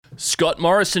Scott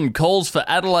Morrison calls for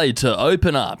Adelaide to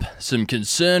open up, some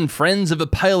concerned friends of a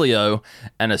paleo,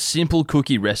 and a simple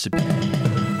cookie recipe.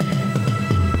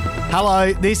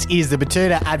 Hello, this is the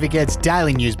Batuta Advocate's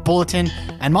Daily News Bulletin,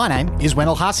 and my name is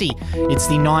Wendell Hussey. It's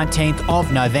the 19th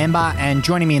of November, and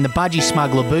joining me in the Budgy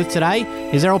Smuggler Booth today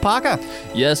is Errol Parker.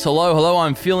 Yes, hello,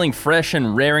 I'm feeling fresh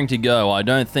and raring to go. I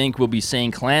don't think we'll be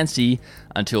seeing Clancy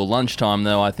until lunchtime,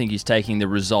 though. I think he's taking the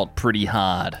result pretty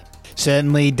hard.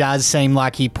 Certainly does seem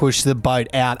like he pushed the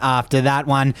boat out after that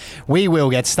one. We will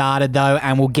get started though,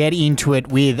 and we'll get into it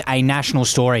with a national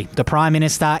story. The Prime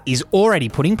Minister is already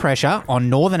putting pressure on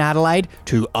Northern Adelaide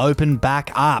to open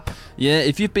back up. Yeah,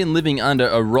 if you've been living under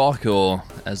a rock, or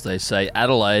as they say,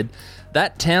 Adelaide,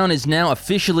 that town is now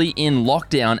officially in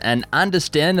lockdown, and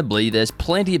understandably there's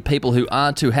plenty of people who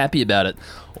aren't too happy about it.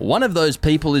 One of those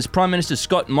people is Prime Minister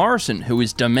Scott Morrison, who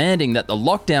is demanding that the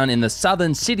lockdown in the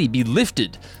southern city be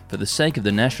lifted for the sake of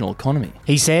the national economy.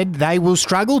 He said they will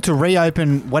struggle to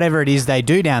reopen whatever it is they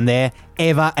do down there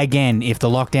ever again if the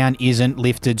lockdown isn't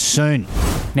lifted soon.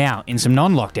 Now, in some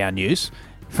non-lockdown news,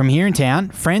 from here in town,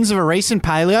 friends of a recent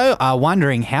paleo are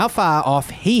wondering how far off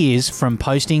he is from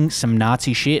posting some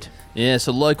Nazi shit. Yes,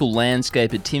 a local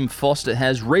landscaper, Tim Foster,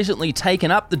 has recently taken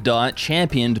up the diet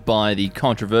championed by the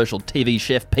controversial TV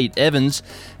chef Pete Evans,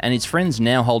 and his friends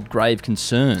now hold grave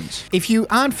concerns. If you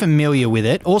aren't familiar with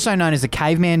it, also known as the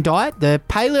caveman diet, the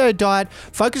paleo diet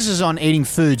focuses on eating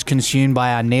foods consumed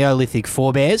by our Neolithic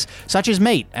forebears, such as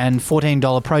meat and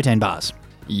 $14 protein bars.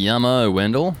 Yummo,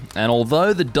 Wendell. And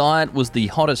although the diet was the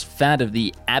hottest fad of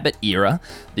the Abbott era,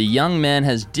 the young man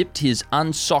has dipped his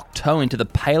unsocked toe into the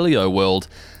paleo world,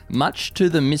 much to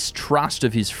the mistrust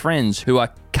of his friends, who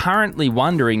are currently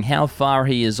wondering how far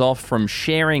he is off from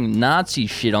sharing Nazi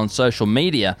shit on social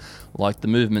media, like the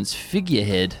movement's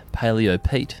figurehead, Paleo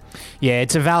Pete. Yeah,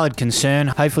 it's a valid concern.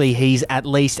 Hopefully he's at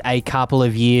least a couple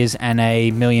of years and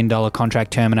 $1 million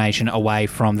contract termination away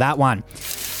from that one.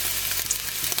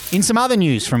 In some other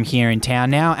news from here in town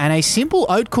now, and a simple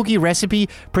oat cookie recipe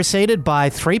preceded by a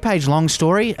 3-page long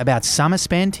story about summer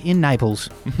spent in Naples.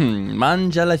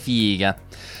 Mangia la figa.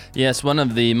 Yes, one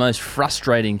of the most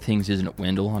frustrating things, isn't it,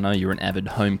 Wendell? I know you're an avid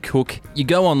home cook. You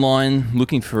go online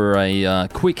looking for a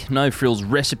quick, no-frills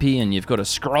recipe, and you've got to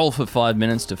scroll for 5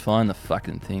 minutes to find the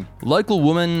fucking thing. Local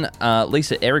woman,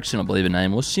 Lisa Erickson, I believe her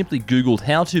name was, simply Googled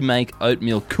how to make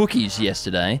oatmeal cookies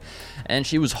yesterday, and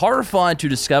she was horrified to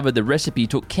discover the recipe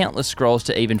took countless scrolls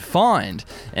to even find,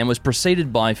 and was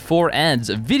preceded by 4 ads,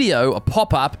 a video, a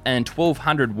pop-up, and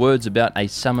 1,200 words about a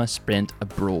summer spent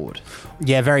abroad.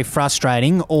 Yeah, very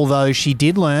frustrating, although she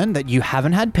did learn that you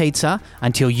haven't had pizza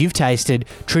until you've tasted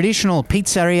traditional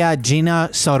Pizzeria Gina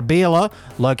Sorbillo,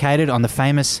 located on the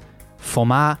famous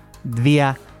Forma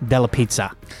Via della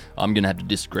Pizza. I'm going to have to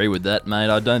disagree with that,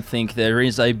 mate. I don't think there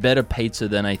is a better pizza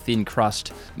than a thin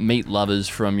crust meat lovers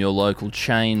from your local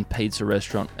chain pizza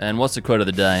restaurant. And what's the quote of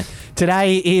the day?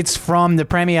 Today it's from the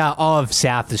Premier of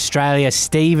South Australia,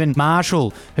 Stephen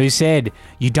Marshall, who said,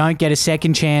 "You don't get a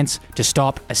second chance to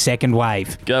stop a second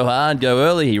wave." Go hard, go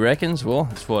early, he reckons. Well,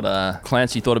 that's what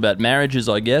Clancy thought about marriages,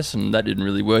 I guess, and that didn't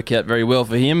really work out very well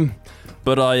for him.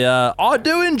 But I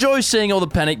do enjoy seeing all the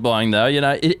panic buying, though. You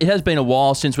know, it has been a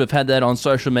while since we've had that on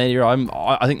social media.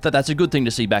 I think that's a good thing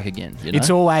to see back again. You know? It's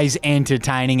always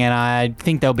entertaining, and I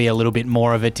think there'll be a little bit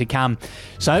more of it to come.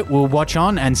 So we'll watch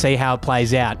on and see how it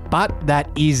plays out. But that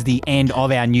is the end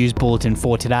of our news bulletin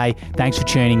for today. Thanks for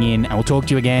tuning in, and we'll talk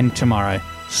to you again tomorrow.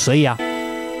 See ya.